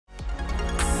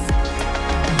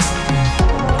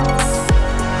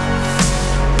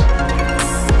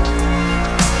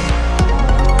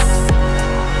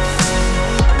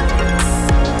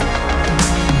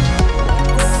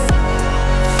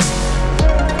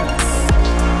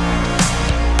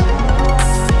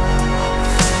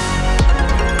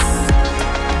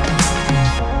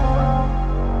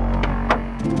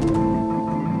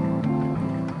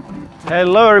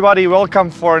Hello everybody, welcome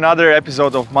for another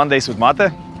episode of Mondays with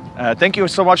Mate. Thank you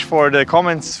so much for the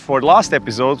comments for the last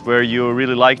episode where you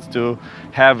really liked to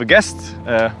have a guest,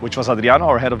 which was Adriano,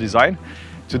 our head of design.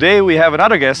 Today we have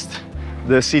another guest,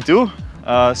 the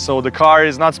C2. So the car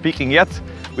is not speaking yet.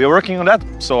 We are working on that,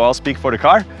 so I'll speak for the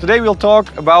car. Today we'll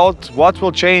talk about what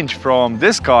will change from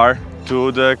this car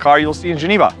to the car you'll see in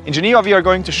Geneva. In Geneva we are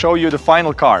going to show you the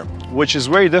final car, which is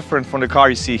very different from the car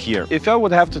you see here. If I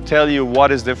would have to tell you what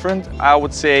is different, I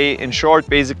would say, in short,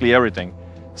 basically everything.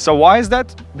 So why is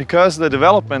that? Because the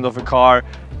development of a car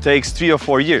takes 3 or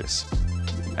 4 years.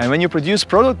 And when you produce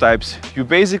prototypes, you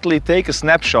basically take a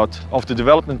snapshot of the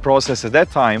development process at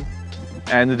that time,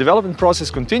 and the development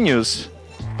process continues,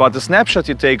 but the snapshot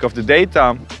you take of the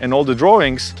data and all the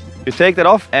drawings, you take that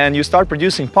off and you start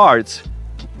producing parts.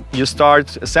 You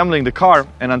start assembling the car,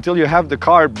 and until you have the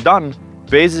car done,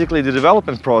 basically the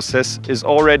development process is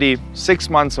already 6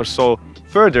 months or so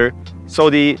further. So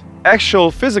the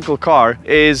actual physical car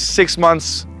is 6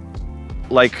 months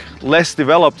less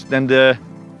developed than the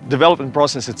development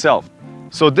process itself.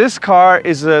 So this car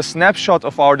is a snapshot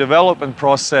of our development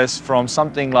process from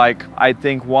something like, I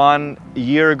think, 1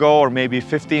 year ago, or maybe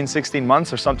 15, 16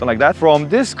 months or something like that. From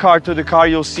this car to the car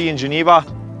you'll see in Geneva,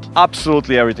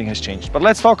 absolutely everything has changed. But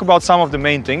let's talk about some of the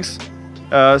main things.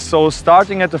 So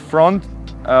starting at the front,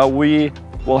 we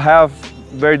will have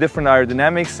very different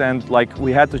aerodynamics, and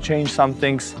we had to change some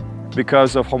things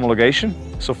because of homologation.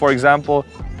 So for example,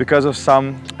 because of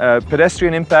some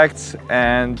pedestrian impacts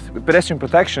and pedestrian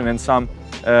protection and some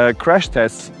crash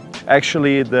tests,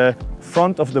 actually the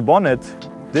front of the bonnet,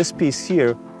 this piece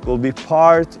here, will be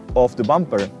part of the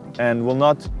bumper and will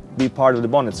not be part of the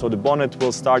bonnet. So the bonnet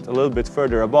will start a little bit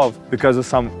further above because of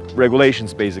some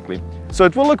regulations basically. So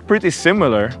it will look pretty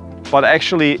similar, but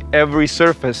actually every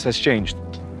surface has changed.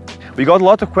 We got a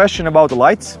lot of questions about the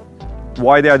lights,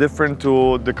 why they are different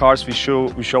to the cars we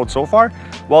showed so far.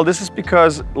 Well, this is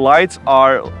because lights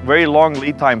are very long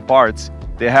lead time parts.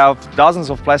 They have dozens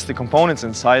of plastic components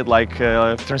inside, like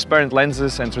transparent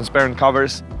lenses and transparent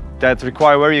covers that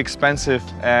require very expensive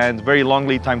and very long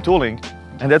lead time tooling.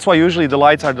 And that's why usually the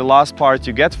lights are the last part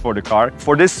you get for the car.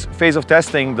 For this phase of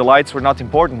testing, the lights were not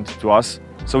important to us.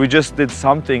 So we just did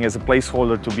something as a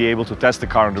placeholder to be able to test the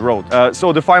car on the road.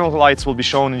 So the final lights will be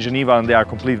shown in Geneva, and they are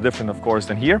completely different, of course,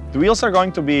 than here. The wheels are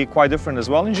going to be quite different as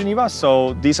well in Geneva.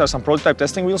 So these are some prototype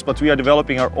testing wheels, but we are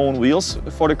developing our own wheels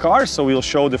for the car. So we'll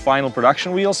show the final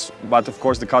production wheels, but of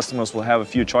course the customers will have a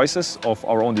few choices of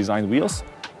our own designed wheels.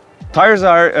 Tires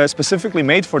are specifically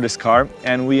made for this car,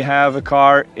 and we have a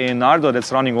car in Nardo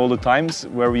that's running all the times,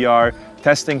 where we are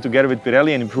testing together with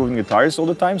Pirelli and improving the tires all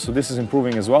the time. So this is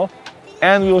improving as well.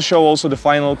 And we will show also the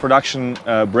final production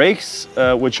brakes,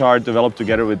 which are developed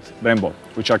together with Brembo,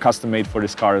 which are custom made for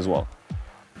this car as well.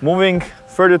 Moving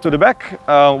further to the back,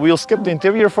 we'll skip the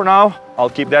interior for now. I'll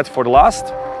keep that for the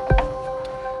last.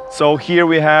 So here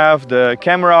we have the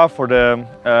camera for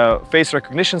the face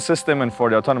recognition system and for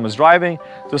the autonomous driving.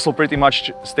 This will pretty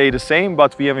much stay the same,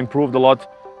 but we have improved a lot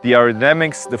the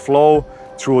aerodynamics, the flow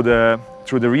through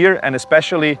the rear, and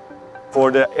especially for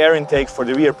the air intake for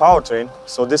the rear powertrain.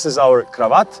 So this is our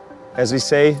cravat, as we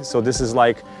say. So this is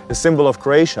like the symbol of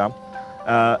Croatia,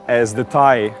 as the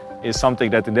tie is something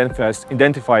that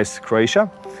identifies Croatia.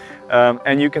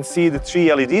 And you can see the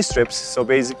 3 LED strips. So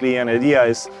basically an idea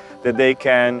is that they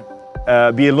can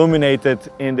be illuminated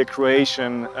in the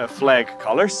Croatian flag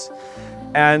colors.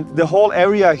 And the whole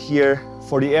area here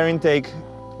for the air intake,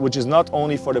 which is not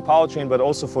only for the powertrain but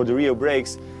also for the rear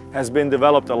brakes, has been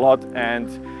developed a lot. And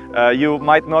you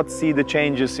might not see the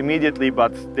changes immediately,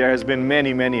 but there has been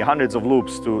many hundreds of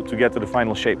loops to get to the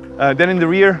final shape. Then in the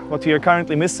rear, what we are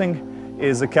currently missing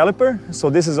is a caliper.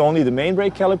 So this is only the main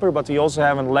brake caliper, but we also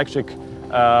have an electric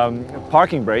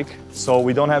parking brake. So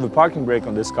we don't have a parking brake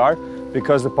on this car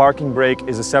because the parking brake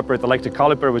is a separate electric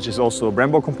caliper, which is also a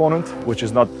Brembo component, which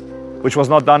was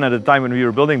not done at the time when we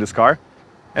were building this car.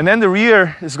 And then the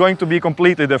rear is going to be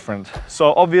completely different.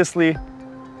 So obviously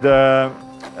the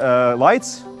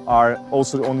lights are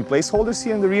also the only placeholders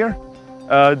here in the rear.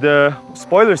 The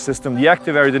spoiler system, the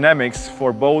active aerodynamics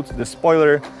for both the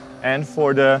spoiler and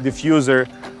for the diffuser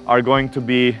are going to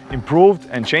be improved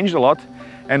and changed a lot.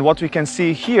 And what we can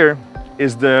see here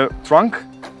is the trunk,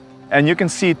 and you can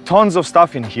see tons of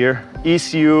stuff in here.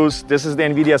 ECUs, this is the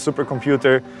NVIDIA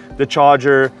supercomputer, the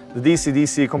charger, the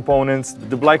DC-DC components,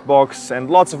 the black box, and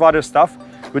lots of other stuff,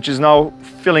 which is now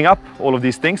filling up all of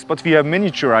these things, but we have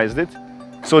miniaturized it.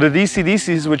 So the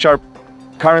DC-DCs, which are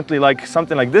currently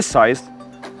something like this size,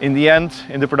 in the end,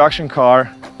 in the production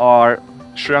car, are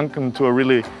shrunken to a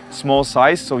really small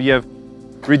size. So we have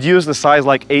reduced the size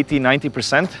like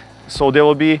 80–90%. So there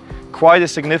will be quite a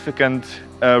significant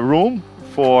room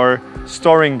for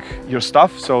storing your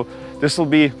stuff. So this will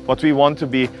be what we want to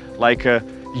be like a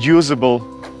usable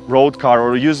road car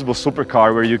or a usable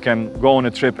supercar where you can go on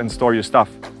a trip and store your stuff.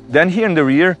 Then here in the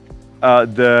rear,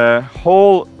 the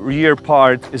whole rear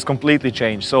part is completely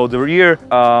changed. So the rear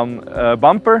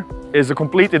bumper is a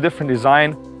completely different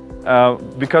design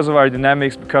because of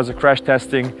aerodynamics, because of crash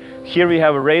testing. Here we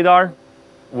have a radar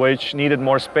which needed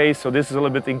more space, so this is a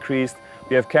little bit increased.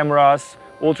 We have cameras,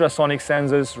 ultrasonic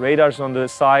sensors, radars on the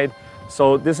side.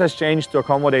 So this has changed to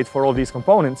accommodate for all these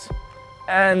components.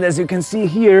 And as you can see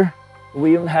here,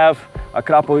 we even have a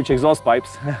Krapovic exhaust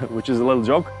pipes, which is a little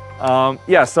joke.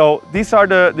 Yeah, so these are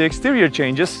the exterior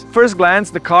changes. First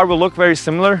glance, the car will look very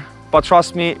similar, but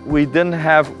trust me, we didn't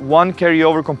have one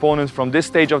carryover component from this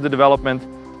stage of the development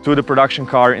to the production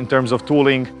car in terms of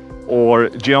tooling or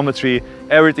geometry.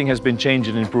 Everything has been changed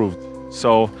and improved.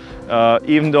 So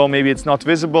even though maybe it's not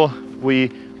visible,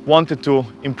 we wanted to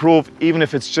improve, even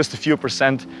if it's just a few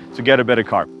percent, to get a better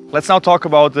car. Let's now talk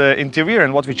about the interior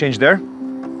and what we changed there.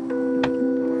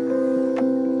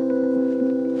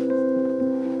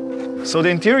 So the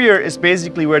interior is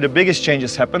basically where the biggest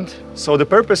changes happened. So the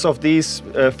purpose of this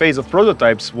phase of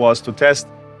prototypes was to test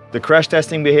the crash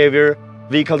testing behavior,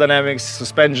 vehicle dynamics,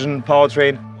 suspension,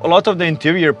 powertrain. A lot of the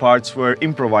interior parts were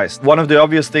improvised. One of the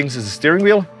obvious things is the steering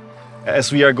wheel.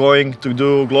 As we are going to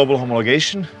do global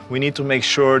homologation, we need to make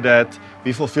sure that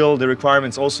we fulfill the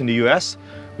requirements also in the US,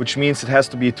 which means it has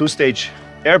to be a two-stage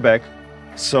airbag.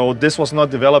 So this was not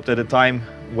developed at the time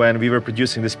when we were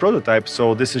producing this prototype,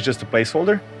 so this is just a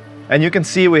placeholder. And you can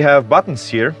see we have buttons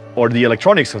here, or the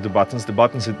electronics of the buttons. The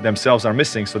buttons themselves are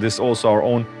missing, so this is also our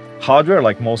own hardware,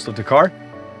 like most of the car.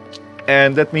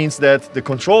 And that means that the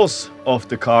controls of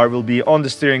the car will be on the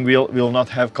steering wheel, we will not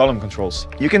have column controls.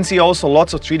 You can see also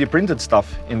lots of 3D printed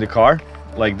stuff in the car,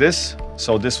 like this.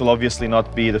 So this will obviously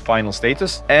not be the final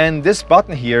status. And this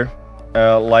button here,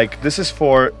 this is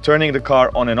for turning the car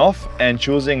on and off and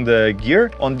choosing the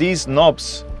gear. On these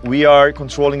knobs, we are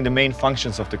controlling the main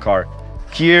functions of the car.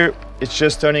 Here, it's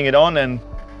just turning it on and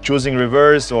choosing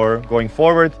reverse or going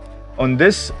forward. On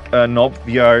this knob,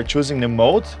 we are choosing the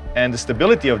mode and the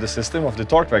stability of the system, of the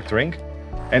torque vectoring.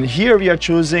 And here we are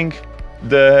choosing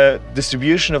the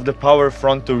distribution of the power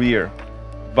front to rear.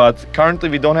 But currently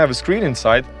we don't have a screen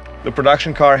inside. The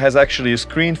production car has actually a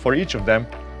screen for each of them,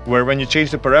 where when you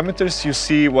change the parameters, you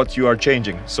see what you are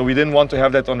changing. So we didn't want to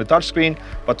have that on the touchscreen,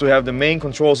 but to have the main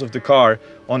controls of the car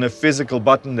on a physical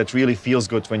button that really feels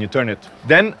good when you turn it.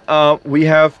 Then we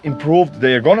have improved the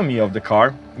ergonomy of the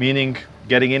car, meaning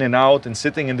getting in and out and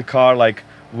sitting in the car, like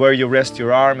where you rest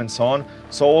your arm and so on.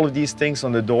 So all of these things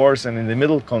on the doors and in the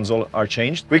middle console are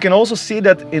changed. We can also see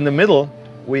that in the middle,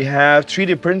 we have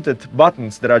 3D printed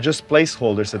buttons that are just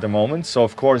placeholders at the moment. So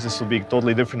of course this will be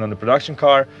totally different on the production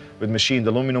car with machined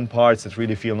aluminum parts that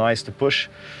really feel nice to push.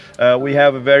 We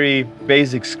have a very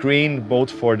basic screen both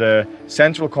for the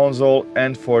central console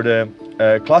and for the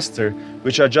cluster,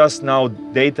 which are just now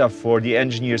data for the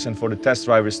engineers and for the test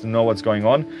drivers to know what's going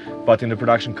on. But in the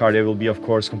production car they will be of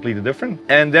course completely different.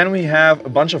 And then we have a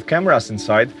bunch of cameras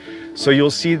inside. So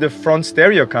you'll see the front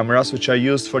stereo cameras, which are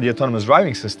used for the autonomous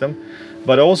driving system,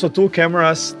 but also two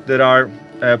cameras that are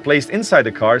placed inside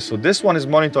the car. So this one is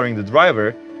monitoring the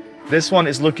driver. This one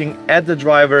is looking at the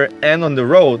driver and on the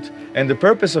road. And the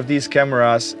purpose of these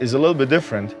cameras is a little bit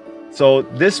different. So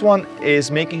this one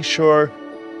is making sure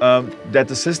that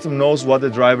the system knows what the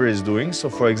driver is doing. So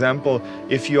for example,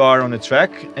 if you are on a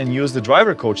track and use the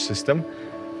driver coach system,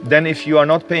 then if you are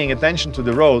not paying attention to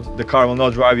the road, the car will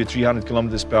not drive you 300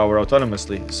 kilometers per hour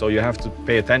autonomously. So you have to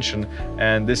pay attention,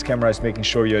 and this camera is making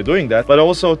sure you're doing that. But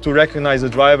also to recognize the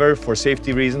driver for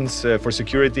safety reasons, for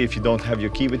security if you don't have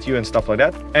your key with you and stuff like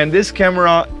that. And this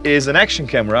camera is an action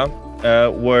camera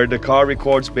where the car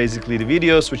records basically the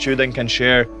videos, which you then can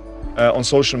share on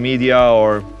social media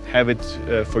or have it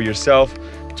for yourself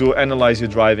to analyze your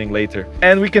driving later.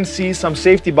 And we can see some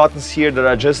safety buttons here that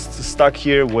are just stuck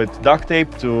here with duct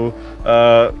tape to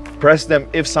press them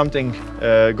if something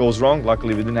goes wrong.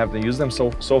 Luckily we didn't have to use them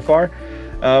so far.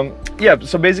 Yeah,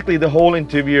 so basically the whole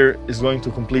interior is going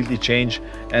to completely change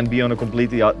and be on a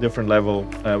completely different level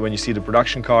when you see the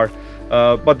production car.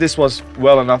 But this was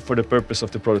well enough for the purpose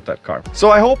of the prototype car.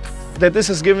 So I hope that this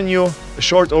has given you a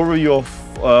short overview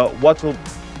of what will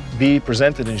be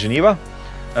presented in Geneva.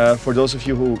 For those of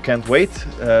you who can't wait,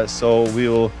 so we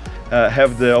will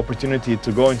have the opportunity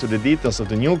to go into the details of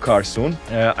the new car soon.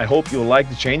 I hope you like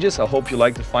the changes, I hope you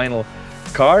like the final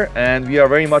car, and we are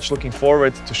very much looking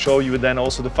forward to show you then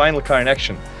also the final car in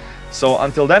action. So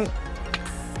until then,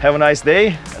 have a nice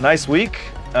day, a nice week,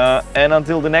 And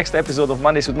until the next episode of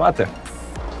Mondays with Mate.